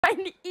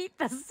trying to eat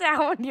the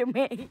sound you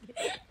made.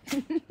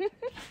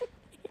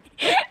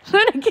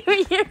 Luna,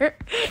 come here.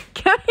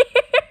 Come here.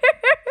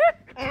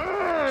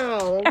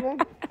 Ow, my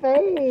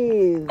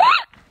face.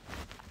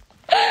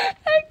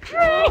 I'm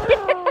trying.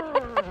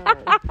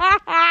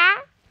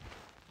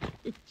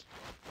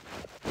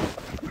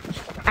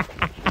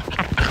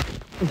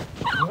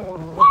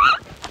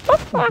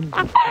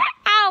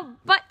 Ow,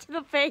 butt to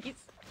the face.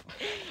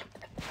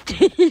 I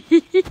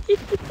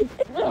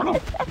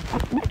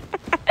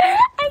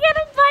got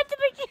a butt to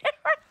the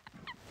camera.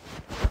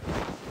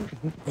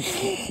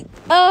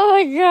 Oh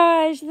my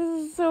gosh,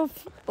 this is so.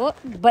 Oh,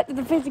 butt to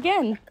the face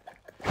again.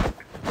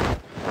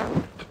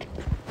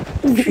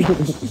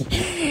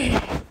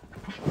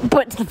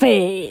 Butt to the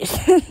face.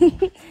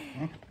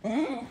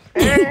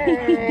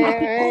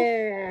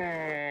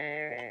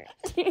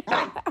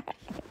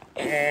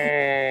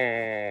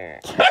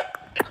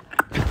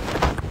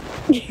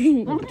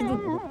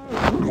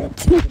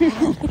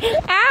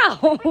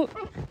 Ow!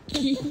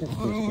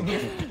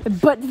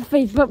 Butt to the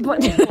face, butt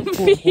to the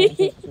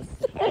face.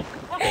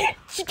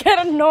 She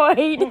got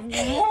annoyed.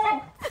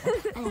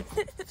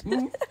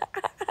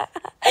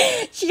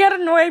 She got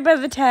annoyed by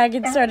the tag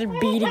and started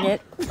beating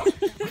it.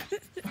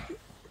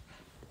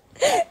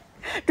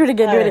 Do it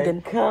again, do it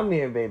again. Come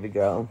here, baby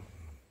girl.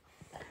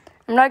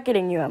 I'm not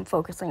getting you, I'm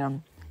focusing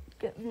on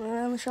getting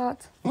around the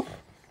shots.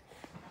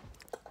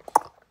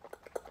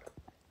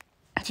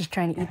 She's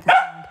trying to eat the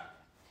sound.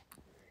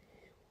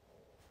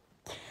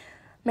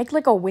 Make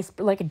like a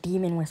whisper, like a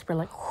demon whisper,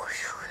 like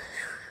whoosh, whoosh.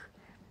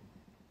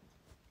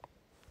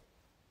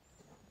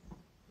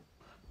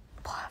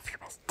 Pull off your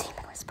best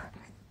demon whisper.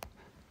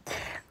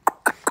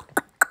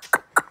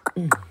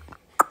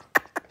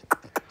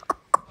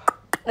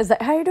 Is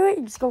that how you do it?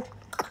 You just go.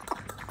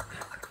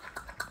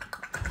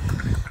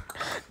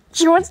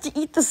 She wants to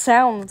eat the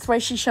sound. That's why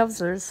she shoves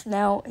hers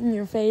now in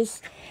your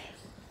face.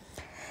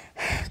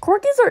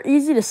 Corgis are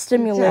easy to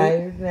stimulate.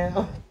 I'm tired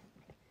now.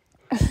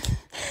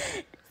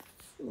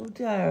 I'm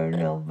tired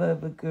now,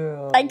 baby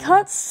girl. I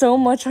caught so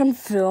much on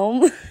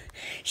film.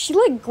 She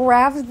like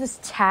grabbed this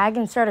tag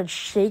and started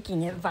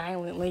shaking it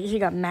violently. She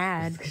got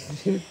mad.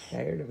 She was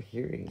tired of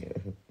hearing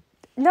it.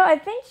 No, I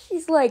think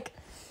she's like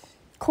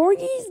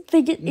corgis.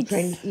 They get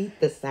Trying to eat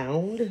the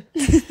sound.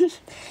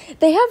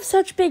 They have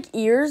such big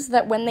ears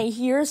that when they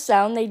hear a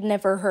sound they'd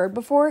never heard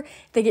before,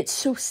 they get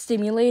so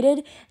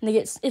stimulated and they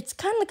get. It's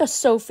kind of like a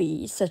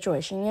Sophie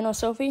situation, you know,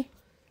 Sophie.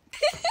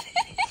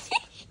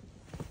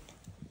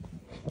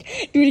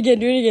 Do it again.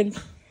 Do it again.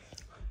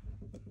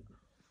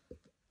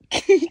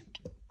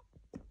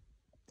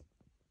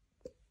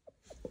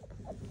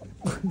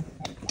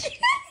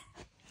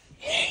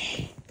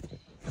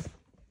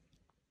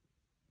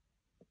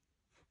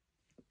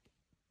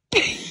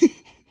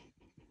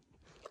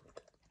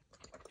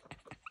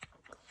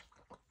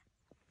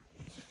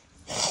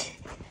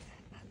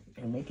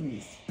 You're making me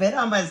spit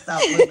on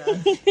myself, Luna.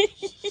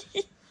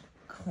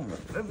 Come on,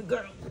 baby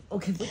girl.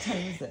 Okay, what time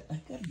is it?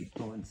 I gotta get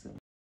going soon.